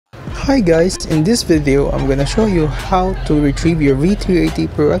Hi guys, in this video I'm gonna show you how to retrieve your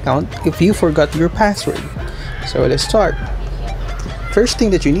v380 Pro account if you forgot your password. So let's start. First thing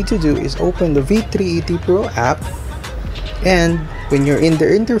that you need to do is open the v380 Pro app, and when you're in the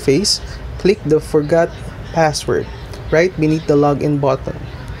interface, click the forgot password right beneath the login button,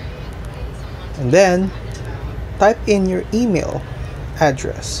 and then type in your email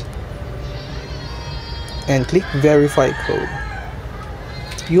address and click verify code.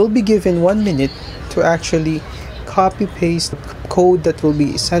 You'll be given 1 minute to actually copy paste the code that will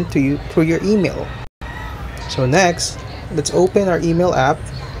be sent to you through your email. So next, let's open our email app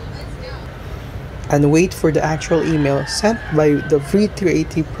and wait for the actual email sent by the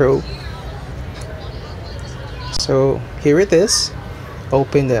v380 Pro. So here it is.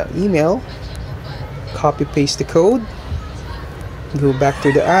 Open the email, copy paste the code, go back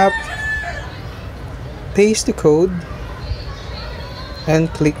to the app, paste the code,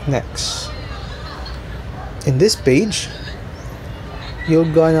 and click next. In this page,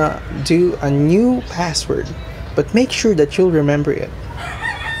 you're gonna do a new password, but make sure that you'll remember it.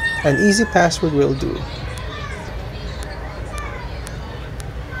 An easy password will do.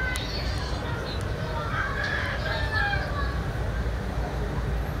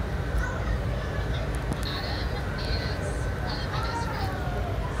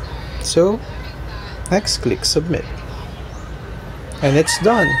 So next, click submit. And it's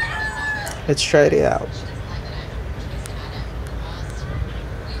done. Let's try it out.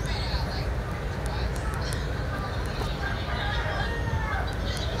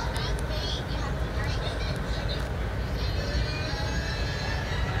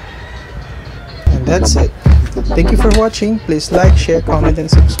 And that's it. Thank you for watching. Please like, share, comment, and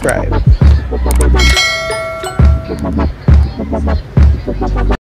subscribe.